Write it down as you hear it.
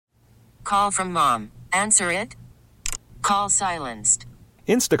call from mom. Answer it. Call silenced.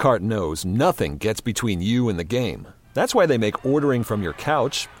 Instacart knows nothing gets between you and the game. That's why they make ordering from your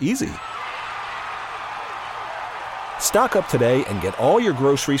couch easy. Stock up today and get all your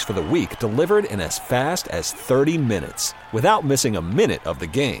groceries for the week delivered in as fast as 30 minutes without missing a minute of the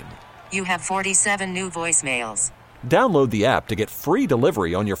game. You have 47 new voicemails. Download the app to get free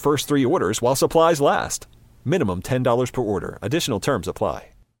delivery on your first 3 orders while supplies last. Minimum $10 per order. Additional terms apply.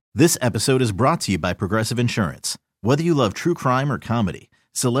 This episode is brought to you by Progressive Insurance. Whether you love true crime or comedy,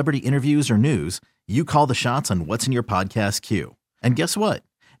 celebrity interviews or news, you call the shots on what's in your podcast queue. And guess what?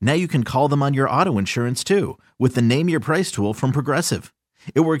 Now you can call them on your auto insurance too with the Name Your Price tool from Progressive.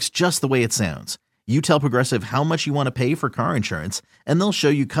 It works just the way it sounds. You tell Progressive how much you want to pay for car insurance, and they'll show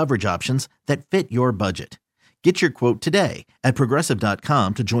you coverage options that fit your budget. Get your quote today at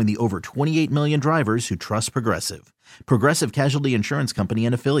Progressive.com to join the over 28 million drivers who trust Progressive. Progressive Casualty Insurance Company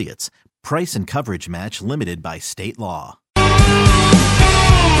and Affiliates. Price and coverage match limited by state law. Time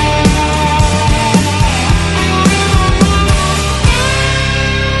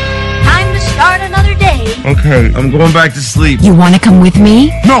to start another day. Okay, I'm going back to sleep. You want to come with me?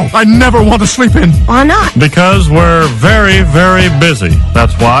 No, I never want to sleep in. Why not? Because we're very, very busy.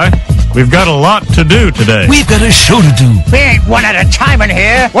 That's why. We've got a lot to do today. We've got a show to do. We ain't one at a time in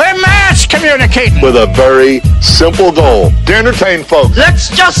here. We're mass communicating. With a very simple goal. To entertain folks. Let's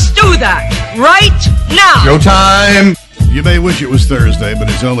just do that right now. Go time. You may wish it was Thursday, but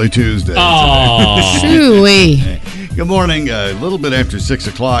it's only Tuesday. Oh, shooey. Good morning. A little bit after 6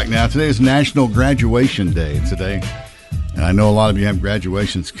 o'clock now. Today is National Graduation Day today. And I know a lot of you have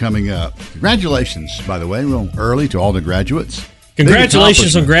graduations coming up. Congratulations, by the way, real early to all the graduates.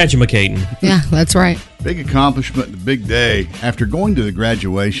 Congratulations on graduating. Yeah, that's right. Big accomplishment, big day. After going to the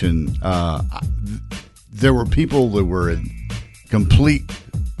graduation, there were people that were in complete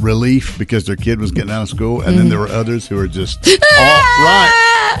relief because their kid was getting out of school, and then there were others who were just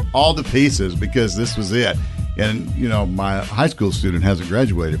all to pieces because this was it. And, you know, my high school student hasn't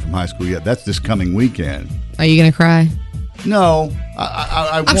graduated from high school yet. That's this coming weekend. Are you going to cry? No, I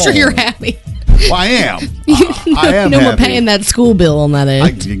I'm won't. sure you're happy. Well, I am. I am no more happy. paying that school bill on that end.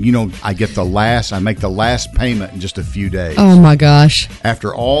 I make the last payment in just a few days. Oh, my gosh.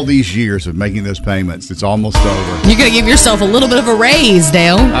 After all these years of making those payments, it's almost over. You're going to give yourself a little bit of a raise,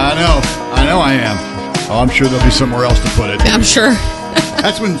 Dale. I know I am. Oh, I'm sure there'll be somewhere else to put it. I'm sure.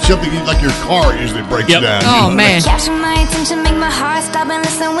 That's when something like your car usually breaks down. Oh, man. Capture my attention, make my heart stop and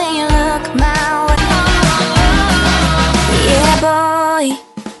listen when you look my way. Yeah, boy.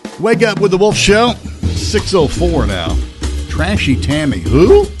 Wake up with the Wolf Show. 6:04 now. Trashy Tammy.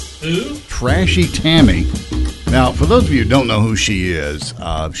 Who? Trashy Tammy. Now, for those of you who don't know who she is,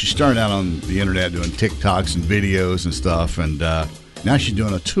 she started out on the internet doing TikToks and videos and stuff, and now she's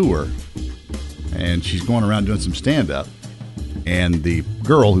doing a tour, and she's going around doing some stand-up. And the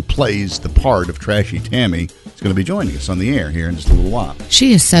girl who plays the part of Trashy Tammy is going to be joining us on the air here in just a little while.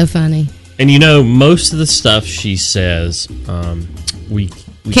 She is so funny. And you know, most of the stuff she says, we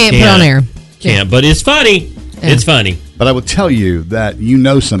can't put on air. Can't, but it's funny. Yeah. It's funny. But I will tell you that you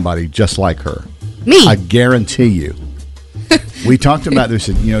know somebody just like her. Me? I guarantee you. We talked about this,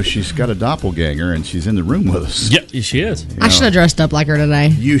 and, you know, she's got a doppelganger, and she's in the room with us. Yeah, she is. I should have dressed up like her today.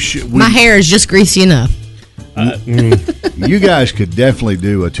 You should. My hair is just greasy enough. You guys could definitely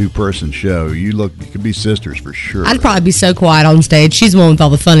do a two-person show. You could be sisters for sure. I'd probably be so quiet on stage. She's the one with all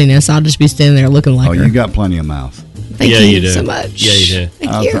the funniness. I'll just be standing there looking like her. You got plenty of mouth. Thank you so much. Yeah, you do.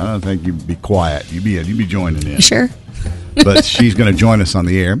 Thank you. I don't think you'd be quiet. You'd be joining in. You sure? But she's going to join us on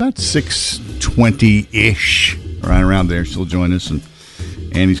the air about 6:20-ish, right around there. She'll join us, and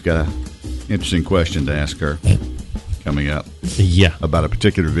Annie's got an interesting question to ask her coming up. Yeah. About a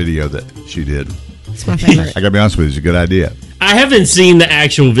particular video that she did. It's my favorite. I got to be honest with you, it's a good idea. I haven't seen the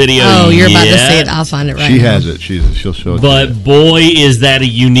actual video yet. Oh, you're about to see it. I'll find it right She now. has it. She'll show it But to you. boy, is that a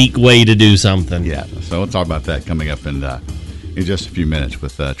unique way to do something. Yeah, so we'll talk about that coming up in just a few minutes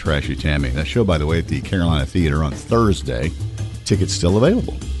with Trashy Tammy. That show, by the way, at the Carolina Theater on Thursday. Tickets still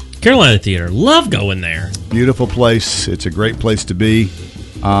available. Carolina Theater. Love going there. Beautiful place. It's a great place to be.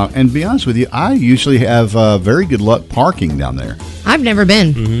 And to be honest with you, I usually have very good luck parking down there. I've never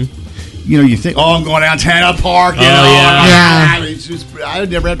been. Mm-hmm. You know, you think, I'm going downtown, I'll park. Yeah. I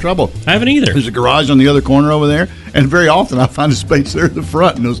never had trouble. I haven't either. There's a garage on the other corner over there, and very often I find a space there at the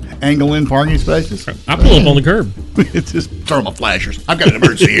front in those angle-in parking spaces. I pull up on the curb. It's just turn on my flashers. I've got an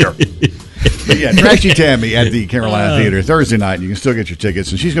emergency here. But yeah, Trashy Tammy at the Carolina Theater Thursday night. You can still get your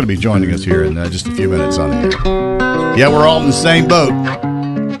tickets, and she's going to be joining us here in just a few minutes on the air. Yeah, we're all in the same boat.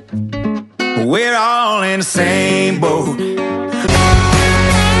 We're all in the same boat.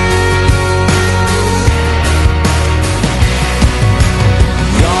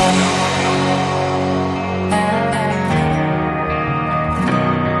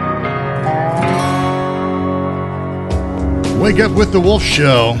 Wake Up with the Wolf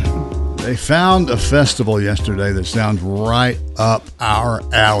Show. They found a festival yesterday that sounds right up our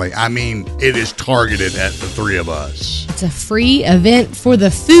alley. I mean, it is targeted at the three of us. It's a free event for the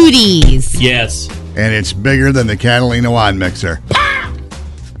foodies. Yes. And it's bigger than the Catalina wine mixer. I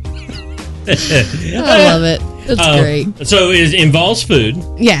love it. It's great. So it involves food.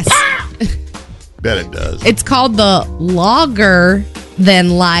 Yes. Bet it does. It's called the Lager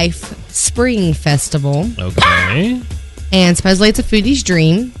Than Life Spring Festival. Okay. And supposedly it's a foodie's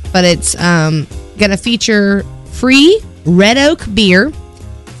dream, but it's going to feature free Red Oak beer,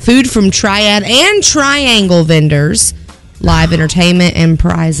 food from Triad and Triangle vendors, live entertainment, and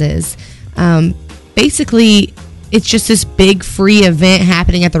prizes. Basically, it's just this big free event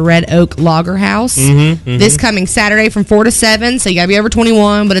happening at the Red Oak Lager House this coming Saturday from 4 to 7. So you got to be over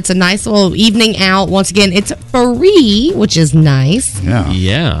 21, but it's a nice little evening out. Once again, it's free, which is nice.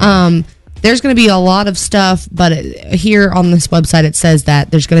 Yeah. There's going to be a lot of stuff, but here on this website, it says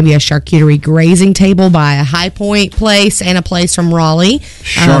that there's going to be a charcuterie grazing table by a High Point place and a place from Raleigh.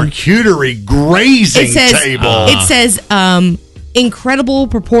 Charcuterie grazing table. It says incredible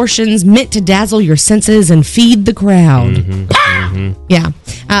proportions meant to dazzle your senses and feed the crowd. Yeah.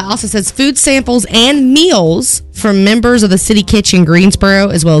 Also says food samples and meals from members of the City Kitchen Greensboro,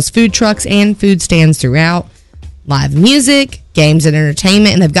 as well as food trucks and food stands throughout. Live music, games and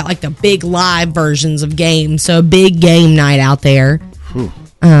entertainment, and they've got like the big live versions of games, so a big game night out there.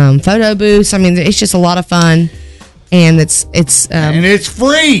 Photo booths. I mean, it's just a lot of fun, and it's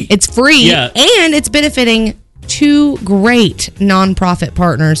free. It's free, Yeah. and it's benefiting two great nonprofit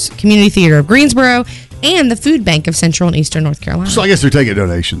partners: Community Theater of Greensboro and the Food Bank of Central and Eastern North Carolina. So I guess they're taking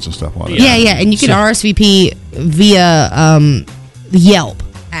donations and stuff like that. Yeah, and you can RSVP via Yelp.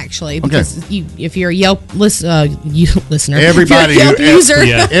 Actually, because if you're a Yelp listener, everybody Yelp user,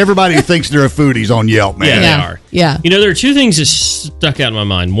 everybody who thinks they're a foodie's on Yelp, man. Yeah, they are. Yeah. You know, there are two things that stuck out in my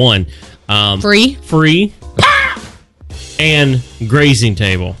mind. One, free, and grazing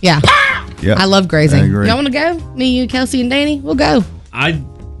table. Yeah. I love grazing. Y'all want to go? Me, you, Kelsey, and Danny? We'll go.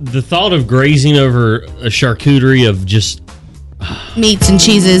 The thought of grazing over a charcuterie of just meats and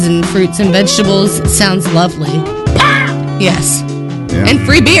cheeses and fruits and vegetables sounds lovely. Yes. Yeah. And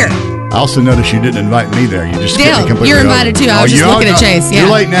free beer. I also noticed you didn't invite me there. You just Dale, completely you're invited too. I was just looking at Chase. Yeah.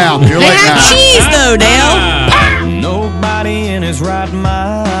 You're late now. They have cheese though, Dale. Nobody in his right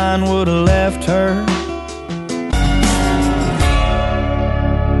mind would have left her.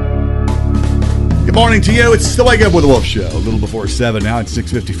 Good morning to you. It's the Wake Up with the Wolf Show. A little before 7 now. It's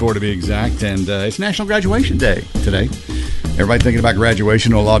 6:54 to be exact. And it's National Graduation Day today. Everybody thinking about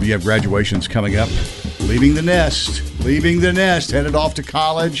graduation. A lot of you have graduations coming up. Leaving the nest, headed off to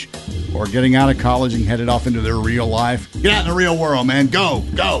college, or getting out of college and headed off into their real life. Get out in the real world, man. Go.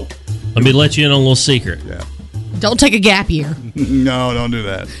 Let me let you in on a little secret. Yeah. Don't take a gap year. No, don't do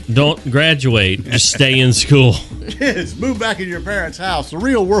that. Don't graduate. Just stay in school. Kids, move back in your parents' house. The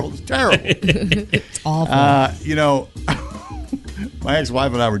real world is terrible. It's awful. You know, my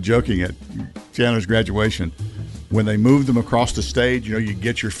ex-wife and I were joking at Chandler's graduation. When they moved them across the stage, you know, you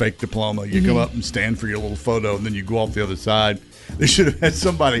get your fake diploma, you come up and stand for your little photo, and then you go off the other side. They should have had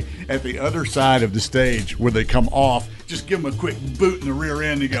somebody at the other side of the stage where they come off, just give them a quick boot in the rear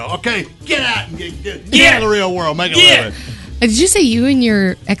end and go, okay, get out and get out of the real world, make a living. Did you say you and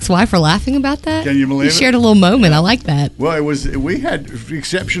your ex-wife were laughing about that? Can you believe it? You shared a little moment. I like that. Well, we had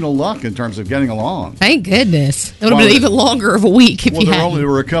exceptional luck in terms of getting along. Thank goodness. It would have been even longer of a week if you hadn't. There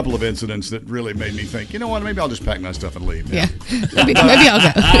were a couple of incidents that really made me think, you know what, maybe I'll just pack my stuff and leave. Yeah. Maybe I'll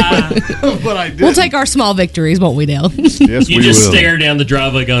go. But I did. We'll take our small victories, won't we, Dale? Yes, you we just will. stare down the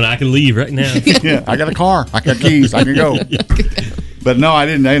driveway going, I can leave right now. Yeah, I got a car. I got keys. I can go. But no, I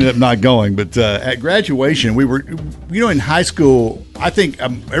didn't. I ended up not going. But at graduation, we were, in high school, I think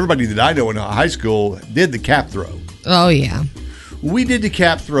everybody that I know in high school did the cap throw. Oh, yeah. We did the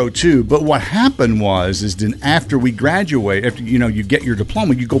cap throw too. But what happened is then after we graduate, after, you get your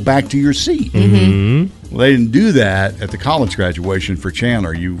diploma, you go back to your seat. Well, they didn't do that at the college graduation for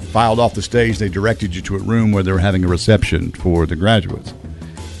Chandler. You filed off the stage. They directed you to a room where they were having a reception for the graduates.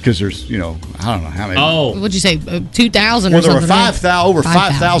 Because there's, I don't know how many. Oh. What'd you say, 2,000 or something? Well, there were over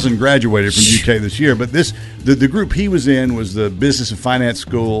 5,000 graduated from UK this year. But the group he was in was the Business and Finance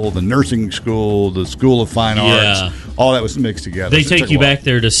School, the Nursing School, the School of Fine Arts. All that was mixed together. They take you back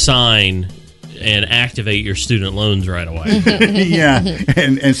there to sign and activate your student loans right away. Yeah,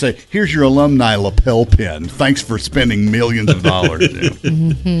 and say, here's your alumni lapel pin. Thanks for spending millions of dollars.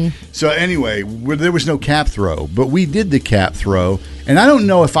 So anyway, there was no cap throw, but we did the cap throw, and I don't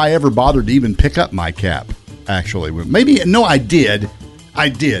know if I ever bothered to even pick up my cap, actually. Maybe, no, I did. I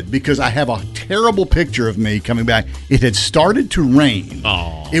did, because I have a terrible picture of me coming back. It had started to rain.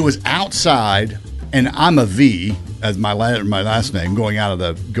 Oh. It was outside, and I'm a V as my last name going out.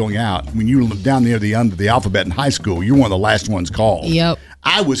 When you live down near the end of the alphabet in high school, you're one of the last ones called. Yep.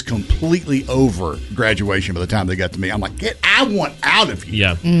 I was completely over graduation by the time they got to me. I'm like, I want out of here.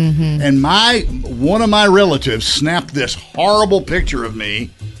 Yeah. Mm-hmm. And one of my relatives snapped this horrible picture of me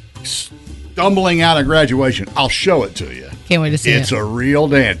stumbling out of graduation. I'll show it to you. Can't wait to see it. It's a real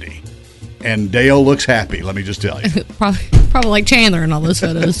dandy. And Dale looks happy, let me just tell you. Probably like Chandler in all those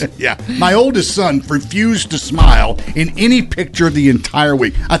photos. Yeah. My oldest son refused to smile in any picture the entire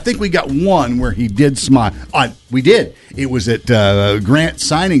week. I think we got one where he did smile. We did. It was at Grant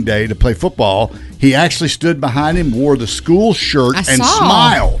signing day to play football. He actually stood behind him, wore the school shirt, and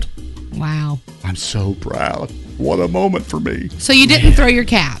smiled. Wow. I'm so proud. What a moment for me. So you didn't throw your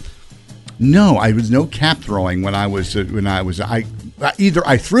cap? No, I was no cap throwing when I either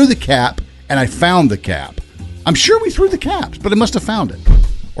I threw the cap and I found the cap. I'm sure we threw the caps, but I must have found it.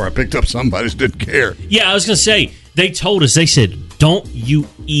 Or I picked up somebody's didn't care. Yeah, I was going to say, they told us, they said, don't you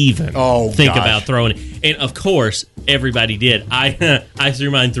even think about throwing it. And, of course, everybody did. I threw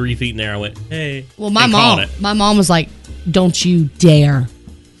mine 3 feet in there. I went, hey. Well, my mom was like, don't you dare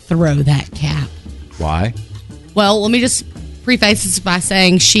throw that cap. Why? Well, let me just preface this by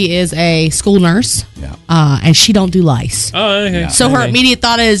saying she is a school nurse. Yeah. And she don't do lice. Oh, okay. So her immediate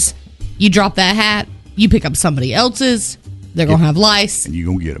thought is, you drop that hat, you pick up somebody else's, they're going to have lice. And you're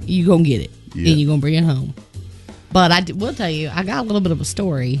going to get them. You're going to get it. Yeah. And you're going to bring it home. But I will tell you, I got a little bit of a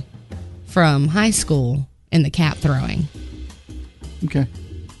story from high school in the cap throwing. Okay.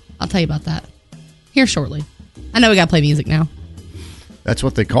 I'll tell you about that here shortly. I know we got to play music now. That's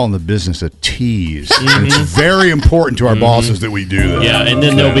what they call in the business a tease. It's very important to our bosses that we do that. Yeah, and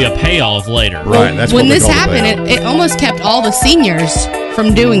then there'll be a payoff later. Right. That's when what this happened, it almost kept all the seniors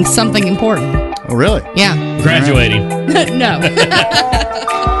from doing something important. Oh, really? Yeah. Graduating. No.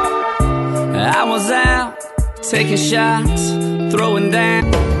 I was out taking shots, throwing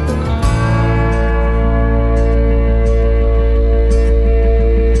down.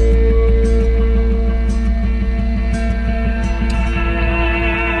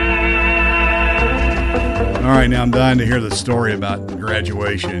 All right, now I'm dying to hear the story about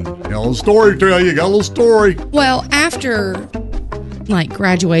graduation. Got a little story to tell you. Got a little story. Well, after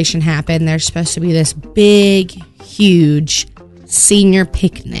graduation happened, there's supposed to be this big, huge senior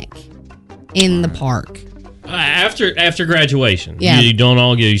picnic in the park. After graduation, yeah. You don't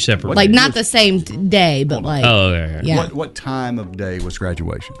all go separate. Not the same day, but okay. Yeah. What time of day was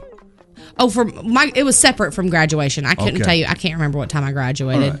graduation? Oh, it was separate from graduation. I couldn't tell you. I can't remember what time I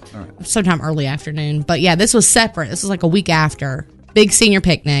graduated. All right. Sometime early afternoon. But yeah, this was separate. This was like a week after. Big senior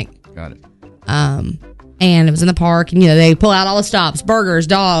picnic. Got it. And it was in the park, and they pull out all the stops, burgers,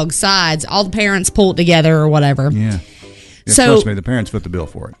 dogs, sides. All the parents pull it together or whatever. Yeah. So trust me, the parents foot the bill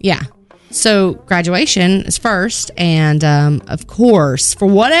for it. Yeah. So graduation is first, and of course, for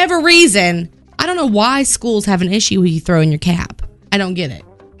whatever reason, I don't know why schools have an issue with you throwing your cap. I don't get it.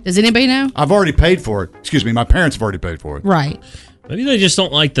 Does anybody know? I've already paid for it. Excuse me, my parents have already paid for it. Right. Maybe they just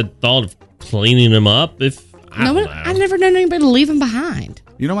don't like the thought of cleaning them up. I've never known anybody to leave them behind.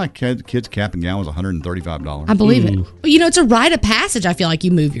 You know, my kid's cap and gown was $135. I believe it. Well, it's a rite of passage. I feel like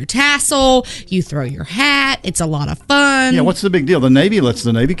you move your tassel, you throw your hat. It's a lot of fun. Yeah, what's the big deal? The Navy lets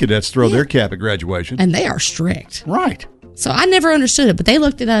the Navy cadets throw their cap at graduation. And they are strict. Right. So I never understood it, but they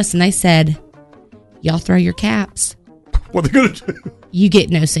looked at us and they said, y'all throw your caps. What are they going to do? You get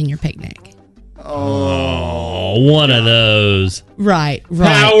no senior picnic. Oh, one of those. Right.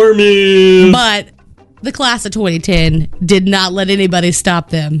 Power move. But the class of 2010 did not let anybody stop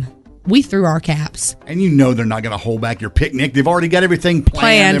them. We threw our caps. And they're not going to hold back your picnic. They've already got everything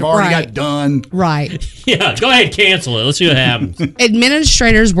planned. They've already got done. Right. Yeah, go ahead, cancel it. Let's see what happens.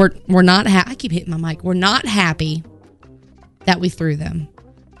 Administrators were not happy. I keep hitting my mic. We're not happy that we threw them.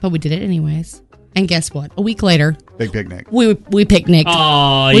 But we did it anyways. And guess what? A week later, big picnic. We picnicked.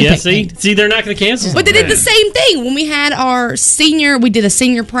 Oh, yeah. See, they're not going to cancel. But they did the same thing when we had our senior. We did a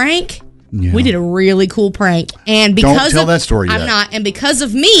senior prank. Yeah. We did a really cool prank, and because don't tell that story yet. I'm not, and because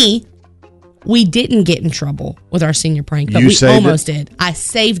of me, we didn't get in trouble with our senior prank, but we almost did. I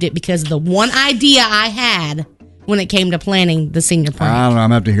saved it because of the one idea I had when it came to planning the senior prank. I don't know. I'm going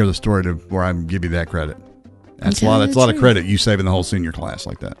to have to hear the story where I give you that credit. That's a lot of credit, you saving the whole senior class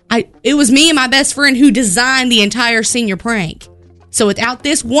like that. It was me and my best friend who designed the entire senior prank. So without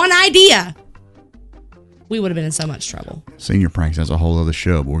this one idea, we would have been in so much trouble. Senior pranks, that's a whole other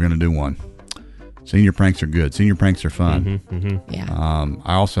show, but we're going to do one. Senior pranks are good. Senior pranks are fun. Yeah.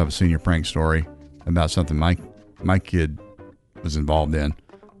 I also have a senior prank story about something my kid was involved in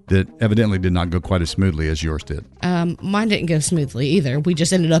that evidently did not go quite as smoothly as yours did. Mine didn't go smoothly either. We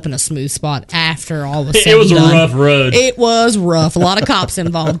just ended up in a smooth spot after all was said It was and a done. rough road. It was rough. A lot of cops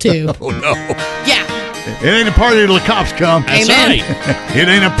involved too. Oh, no. Yeah. It ain't a party till the cops come. That's Amen. right. It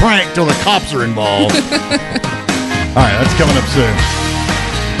ain't a prank till the cops are involved. All right, that's coming up soon.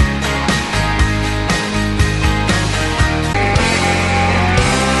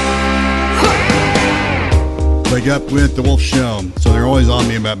 Wake up with the Wolf Show. So they're always on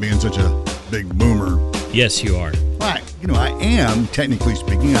me about being such a big boomer. Yes, you are. Right. You know, I am, technically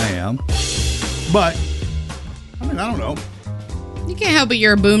speaking, I am. But, I mean, I don't know. You can't help it.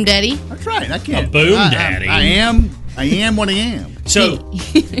 You're a boom daddy. That's right. I can't. A boom daddy. I am what I am. So,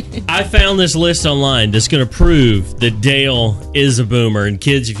 I found this list online that's going to prove that Dale is a boomer. And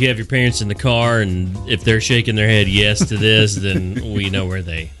kids, if you have your parents in the car and if they're shaking their head yes to this, then we know where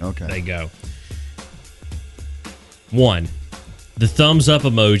they go. 1, the thumbs up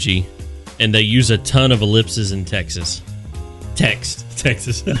emoji, and they use a ton of ellipses in Texas. Texas.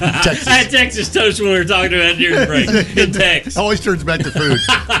 I had Texas toast when we were talking about during the break. In text. Always turns back to food.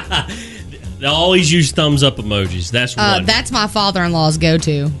 They always use thumbs up emojis. That's one. That's my father-in-law's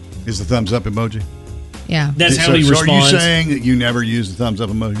go-to. Is the thumbs up emoji? Yeah. That's how he responds. So are you saying that you never use the thumbs up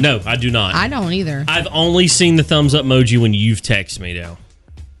emoji? No, I do not. I don't either. I've only seen the thumbs up emoji when you've texted me, Dale.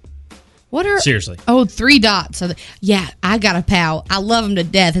 What are Seriously. Oh, 3 dots. So yeah, I got a pal. I love him to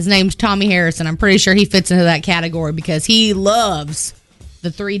death. His name's Tommy Harrison. I'm pretty sure he fits into that category because he loves the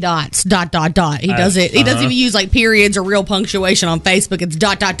 3 dots. ... He does it. He doesn't even use like periods or real punctuation on Facebook. It's ...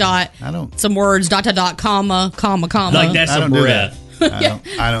 I don't. Some words ... comma. Like that's a breath.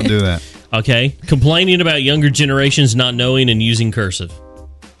 I don't do that. Okay. Complaining about younger generations not knowing and using cursive.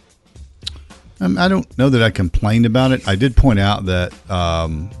 I don't know that I complained about it. I did point out that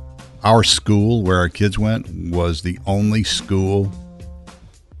our school where our kids went was the only school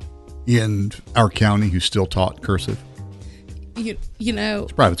in our county who still taught cursive. You know,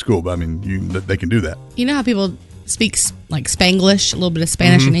 it's a private school, but I mean, they can do that. You know how people speak like Spanglish, a little bit of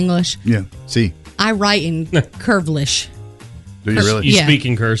Spanish and English? Yeah. See, I write in Curvelish. Do you really? You speak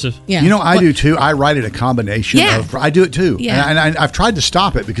in cursive? Yeah. You know, I do too. I write it a combination of. I do it too. Yeah. And I've tried to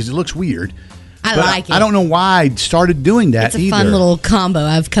stop it because it looks weird. I like it. I don't know why I started doing that either. It's a fun little combo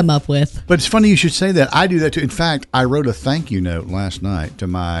I've come up with. But it's funny you should say that. I do that too. In fact, I wrote a thank you note last night to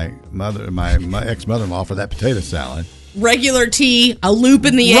my ex-mother-in-law for that potato salad. Regular T, a loop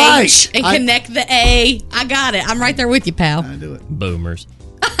in the H, and connect the A. I got it. I'm right there with you, pal. I do it. Boomers.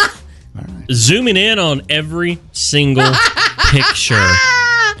 All right. Zooming in on every single picture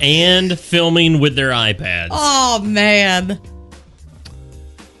and filming with their iPads. Oh, man.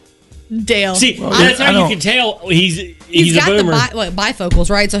 Dale. See, that's how you can tell he's got a boomer. the bifocals,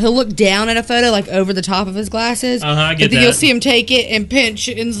 right? So he'll look down at a photo, like over the top of his glasses. I get and then that. you'll see him take it and pinch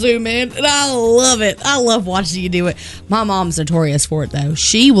and zoom in. And I love it. I love watching you do it. My mom's notorious for it, though.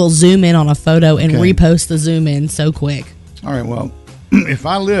 She will zoom in on a photo and repost the zoom in so quick. All right, well, if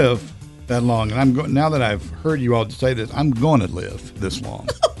I live that long, and now that I've heard you all say this, I'm going to live this long.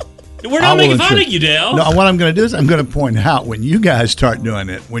 We're not making fun of you, Dale. No, what I'm going to do is I'm going to point out when you guys start doing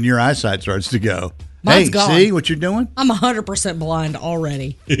it, when your eyesight starts to go, Mine's hey, gone. see what you're doing? I'm 100% blind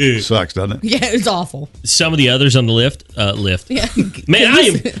already. Sucks, doesn't it? Yeah, it's awful. Some of the others on the lift. Yeah.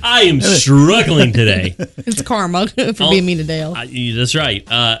 Man, I am struggling today. It's karma for being mean to Dale. That's right.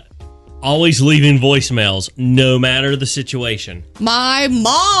 Always leaving voicemails, no matter the situation. My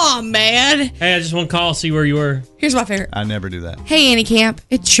mom, man. Hey, I just want to call, see where you were. Here's my favorite. I never do that. Hey, Annie Camp,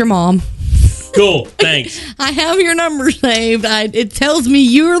 it's your mom. Cool, thanks. I have your number saved. It tells me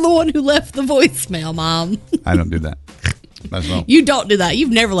you're the one who left the voicemail, Mom. I don't do that. That's wrong. You don't do that.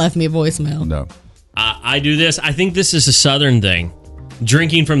 You've never left me a voicemail. No. I do this. I think this is a Southern thing.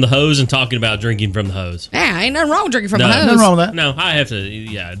 Drinking from the hose and talking about drinking from the hose. Yeah, ain't nothing wrong with drinking from the hose. Nothing wrong with that. No, I have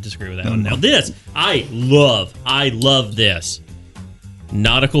to, disagree with that one. Now this, I love this.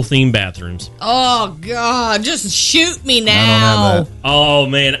 Nautical themed bathrooms. Oh, God, just shoot me now. I don't have that. Oh,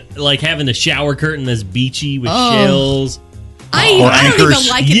 man, like having the shower curtain that's beachy with shells. I don't even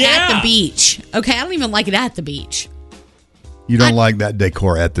like it at the beach. Okay, I don't even like it at the beach. You don't like that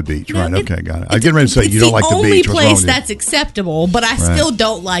decor at the beach, right? Okay, got it. I get ready to say you don't like the beach. It's the only place that's acceptable, but I still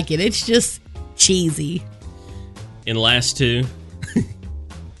don't like it. It's just cheesy. In last two,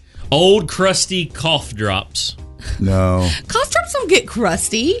 old crusty cough drops. No. Cough drops don't get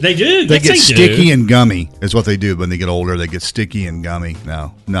crusty. They do. They get sticky and gummy. Is what they do when they get older. They get sticky and gummy.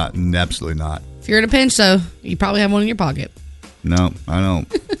 No, absolutely not. If you're in a pinch, though, you probably have one in your pocket. No, I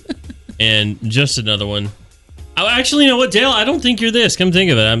don't. And just another one. Oh, actually, you know what, Dale? I don't think you're this. Come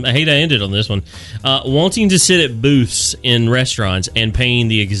think of it. I hate I ended on this one. Wanting to sit at booths in restaurants and paying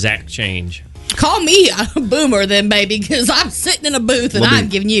the exact change. Call me a boomer then, baby, because I'm sitting in a booth and I'm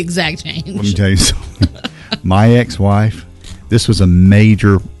giving you exact change. Let me tell you something. My ex-wife, this was a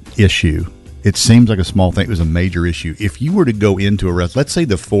major issue. It seems like a small thing. It was a major issue. If you were to go into a restaurant, let's say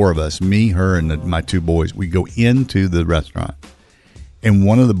the four of us, me, her, and my two boys, we go into the restaurant, and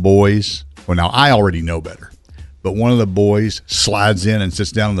one of the boys, well, now I already know better, but one of the boys slides in and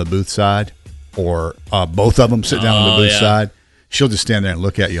sits down on the booth side, or both of them sit down on the booth side. She'll just stand there and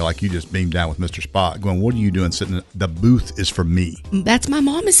look at you like you just beamed down with Mr. Spock, going, "What are you doing sitting? The booth is for me." That's my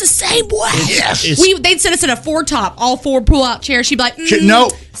mom. It's the same way. Yes. They'd sit us in a 4-top, all 4 pull-out chairs. She'd be like, "No,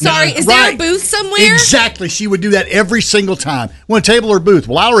 sorry, is there a booth somewhere?" Exactly. She would do that every single time. Want a table or booth?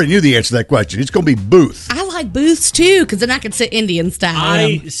 Well, I already knew the answer to that question. It's going to be booth. I like booths too because then I can sit Indian style.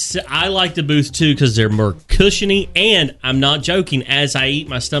 I like the booths too because they're more cushiony, and I'm not joking. As I eat,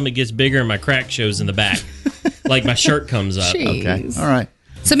 my stomach gets bigger and my crack shows in the back, like my shirt comes up. Jeez. Okay, all right.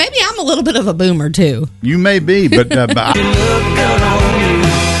 So maybe I'm a little bit of a boomer too. You may be, but I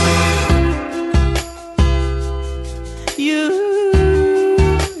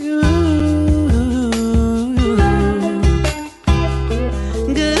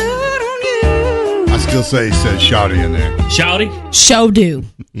still say he said shouty in there. Shouty? Show do.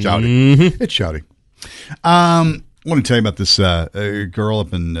 Shouty. Mm-hmm. It's shouty. I want to tell you about this girl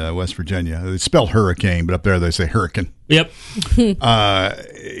up in West Virginia. It's spelled hurricane, but up there they say hurricane. Yep.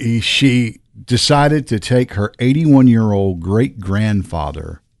 She decided to take her 81-year-old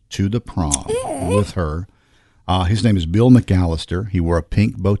great-grandfather to the prom with her. His name is Bill McAllister. He wore a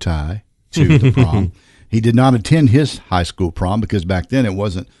pink bow tie to the prom. He did not attend his high school prom because back then it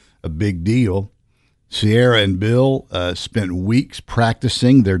wasn't a big deal. Sierra and Bill spent weeks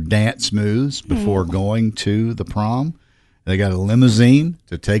practicing their dance moves before going to the prom. They got a limousine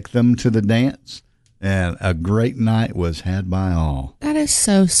to take them to the dance, and a great night was had by all. That is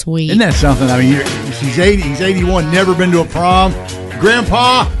so sweet. Isn't that something? I mean, he's 80, he's 81, never been to a prom.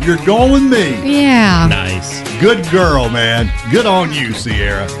 Grandpa, you're going with me. Yeah. Nice. Good girl, man. Good on you,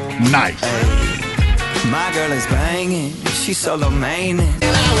 Sierra. Nice. My girl is banging. She's solo maining. And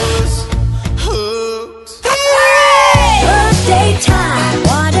I was hooked. Birthday time,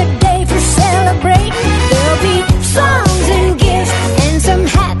 what a day for celebrating. There'll be songs and gifts and some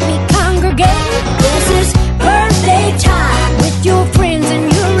happy congregating. This is birthday time with your friends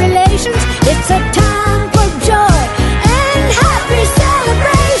and your relations. It's a time for joy and happy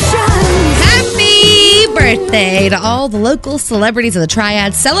celebrations. Happy birthday to all the local celebrities of the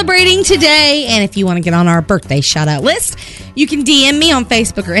Triad celebrating today. And if you want to get on our birthday shout-out list, you can DM me on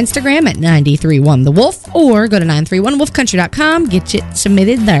Facebook or Instagram at 931TheWolf or go to 931wolfcountry.com. Get it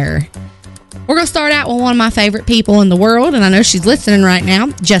submitted there. We're going to start out with one of my favorite people in the world, and I know she's listening right now,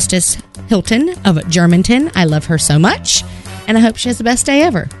 Justice Hilton of Germantown. I love her so much, and I hope she has the best day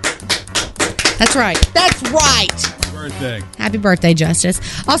ever. That's right. That's right. Birthday. Happy birthday, Justice.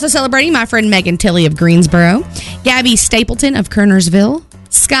 Also celebrating my friend Megan Tilley of Greensboro, Gabby Stapleton of Kernersville,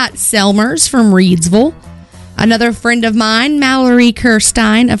 Scott Selmers from Reedsville, another friend of mine, Mallory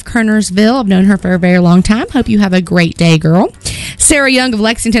Kirstein of Kernersville. I've known her for a very long time. Hope you have a great day, girl. Sarah Young of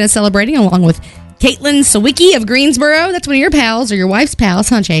Lexington is celebrating, along with Caitlin Sawicki of Greensboro. That's one of your pals, or your wife's pals,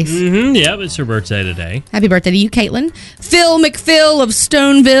 huh, Chase? Mm-hmm. Yep, it's her birthday today. Happy birthday to you, Caitlin. Phil McPhill of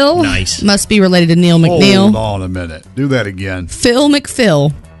Stoneville. Nice. Must be related to Neil McNeil. Hold on a minute. Do that again. Phil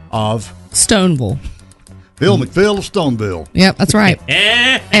McPhill of Stoneville. Phil McPhill of Stoneville. Yep, that's right.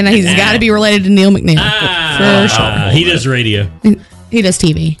 And he's got to be related to Neil McNeil. For sure. He does radio. He does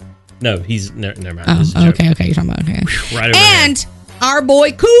TV. No, he's never mind. Oh, okay. You're talking about right over and our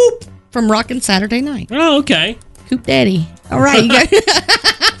boy Coop from Rockin' Saturday Night. Oh, okay. Coop Daddy. All right. He's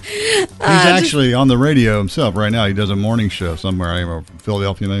actually on the radio himself right now. He does a morning show somewhere. I remember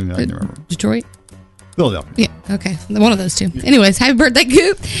Philadelphia, maybe. I can't remember. Detroit. Philadelphia. Yeah, okay. One of those two. Anyways, happy birthday,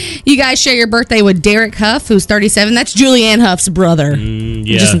 Coop. You guys share your birthday with Derek Huff, who's 37. That's Julianne Huff's brother.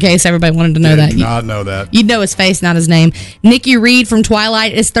 Yeah. Just in case everybody wanted to know that. Did not know that. You'd know his face, not his name. Nikki Reed from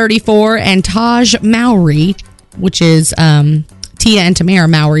Twilight is 34. And Taj Mowry, which is Tia and Tamara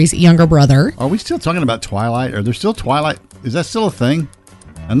Mowry's younger brother. Are we still talking about Twilight? Are there still Twilight? Is that still a thing?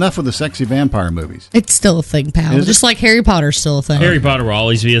 Enough with the sexy vampire movies. It's still a thing, pal. Is Just it? like Harry Potter's still a thing. Harry Potter will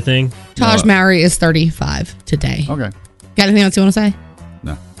always be a thing. Taj Mowry is 35 today. Okay. Got anything else you want to say?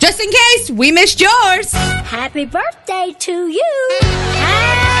 No. Just in case we missed yours. Happy birthday to you.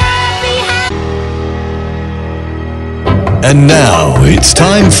 Happy And now it's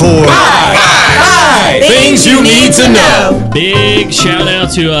time for Things You Need to Know. Big shout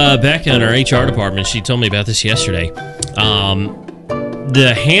out to Becca in our HR department. She told me about this yesterday.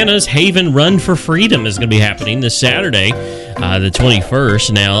 The Hannah's Haven Run for Freedom is going to be happening this Saturday, the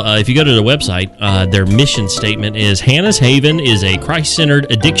 21st. Now, if you go to the website, their mission statement is Hannah's Haven is a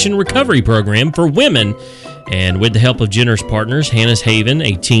Christ-centered addiction recovery program for women. And with the help of generous partners, Hannah's Haven,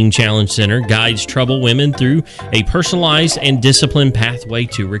 a teen challenge center, guides troubled women through a personalized and disciplined pathway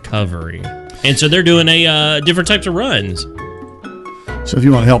to recovery. And so they're doing different types of runs. So if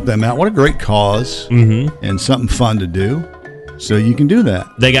you want to help them out, what a great cause and something fun to do. So you can do that.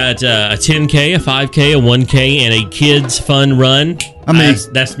 They got a 10K, a 5K, a 1K, and a kids fun run. I mean,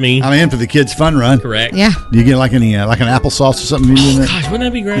 that's me. I'm in for the kids fun run. Correct. Yeah. Do you get like any like an applesauce or something? Gosh, wouldn't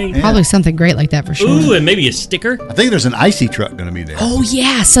that be great? Yeah. Probably something great like that for sure. Ooh, and maybe a sticker. I think there's an icy truck going to be there. Oh,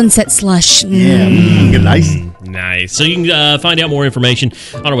 yeah. Sunset slush. Yeah, get an icy. Nice. So you can find out more information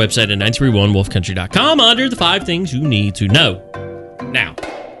on our website at 931wolfcountry.com under the 5 things you need to know. Now,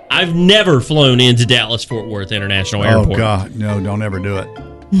 I've never flown into Dallas-Fort Worth International Airport. Oh, God. No, don't ever do it.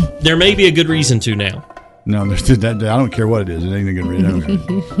 There may be a good reason to now. No, I don't care what it is. It ain't a good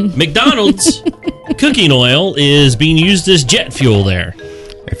reason. McDonald's cooking oil is being used as jet fuel there.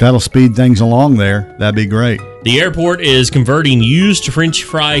 If that'll speed things along there, that'd be great. The airport is converting used French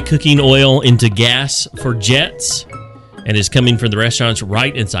fry cooking oil into gas for jets and is coming from the restaurants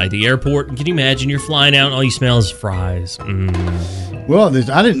right inside the airport. Can you imagine you're flying out and all you smell is fries? Well,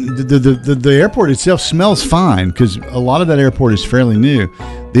 I didn't. The airport itself smells fine because a lot of that airport is fairly new.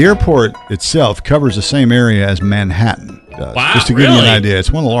 The airport itself covers the same area as Manhattan does. Wow, just to give you really? an idea,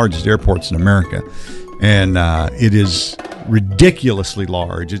 it's one of the largest airports in America, and it is ridiculously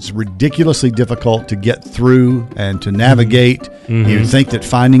large. It's ridiculously difficult to get through and to navigate. You think that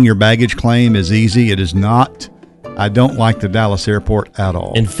finding your baggage claim is easy. It is not. I don't like the Dallas airport at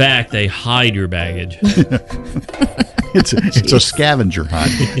all. In fact, they hide your baggage. It's a scavenger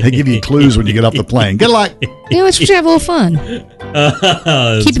hunt. They give you clues when you get off the plane. Good luck. Yeah, let's have a little fun.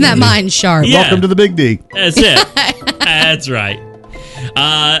 Keeping that mind sharp. Yeah. Welcome to the Big D. That's it. That's right.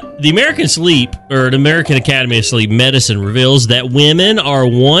 The American Academy of Sleep Medicine reveals that women are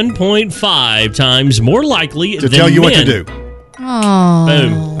 1.5 times more likely To than tell you men. what to do. Oh.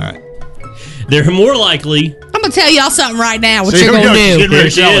 Boom. All right. They're more likely. I'm going to tell y'all something right now, what See, you're here we going go. to do. Here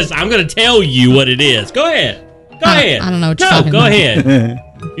she is. I'm going to tell you what it is. Go ahead. Go ahead. I don't know what you're no, talking go about. ahead.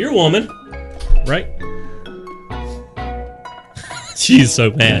 You're a woman, right? She's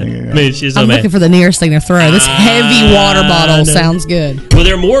so mad. Man, she's so I'm mad. looking for the nearest thing to throw. This heavy water bottle no. sounds good. Well,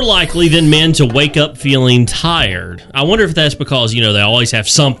 they're more likely than men to wake up feeling tired. I wonder if that's because, they always have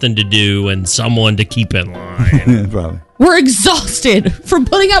something to do and someone to keep in line. Probably. We're exhausted from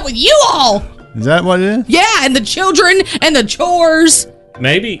putting up with you all. Is that what it is? Yeah, and the children and the chores.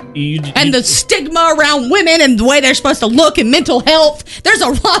 Maybe And the stigma around women and the way they're supposed to look and mental health. There's a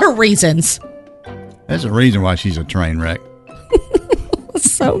lot of reasons. There's a reason why she's a train wreck.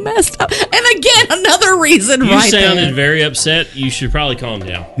 So messed up. And again, another reason you right sounded there. very upset. You should probably calm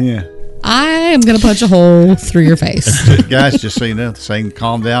down. Yeah. I am going to punch a hole through your face. Guys, just so you know, saying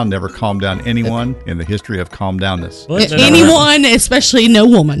calm down never calmed down anyone in the history of calm downness. Anyone, especially no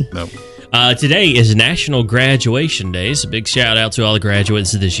woman. Nope. Today is National Graduation Day. So big shout out to all the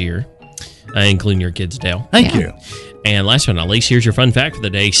graduates this year, including your kids, Dale. Thank you. And last but not least, here's your fun fact for the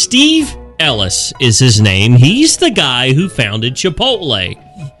day. Steve Ellis is his name. He's the guy who founded Chipotle.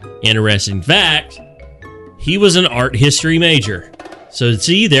 Interesting fact, he was an art history major. So,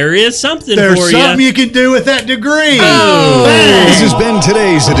 see, there is something There's for something you. you can do with that degree. Oh. This has been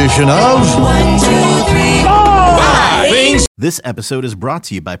today's edition of 5 Things. This episode is brought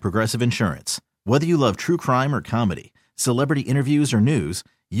to you by Progressive Insurance. Whether you love true crime or comedy, celebrity interviews or news,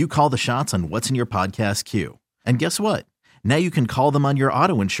 you call the shots on what's in your podcast queue. And guess what? Now you can call them on your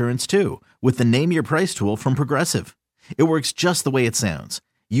auto insurance too with the Name Your Price tool from Progressive. It works just the way it sounds.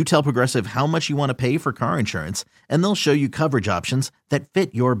 You tell Progressive how much you want to pay for car insurance, and they'll show you coverage options that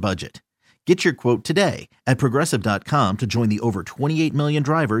fit your budget. Get your quote today at Progressive.com to join the over 28 million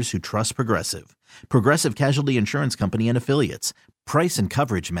drivers who trust Progressive. Progressive Casualty Insurance Company and Affiliates. Price and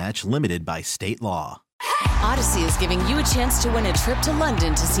coverage match limited by state law. Odyssey is giving you a chance to win a trip to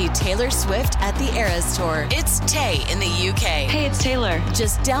London to see Taylor Swift at the Eras Tour. It's Tay in the UK. Hey, it's Taylor.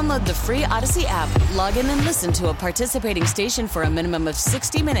 Just download the free Odyssey app, log in and listen to a participating station for a minimum of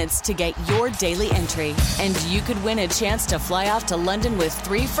 60 minutes to get your daily entry. And you could win a chance to fly off to London with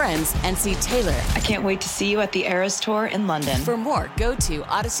 3 friends and see Taylor. I can't wait to see you at the Eras Tour in London. For more, go to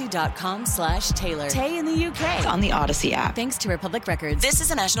odyssey.com/Taylor. Tay in the UK. It's on the Odyssey app. Thanks to Republic Records. This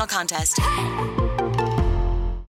is a national contest.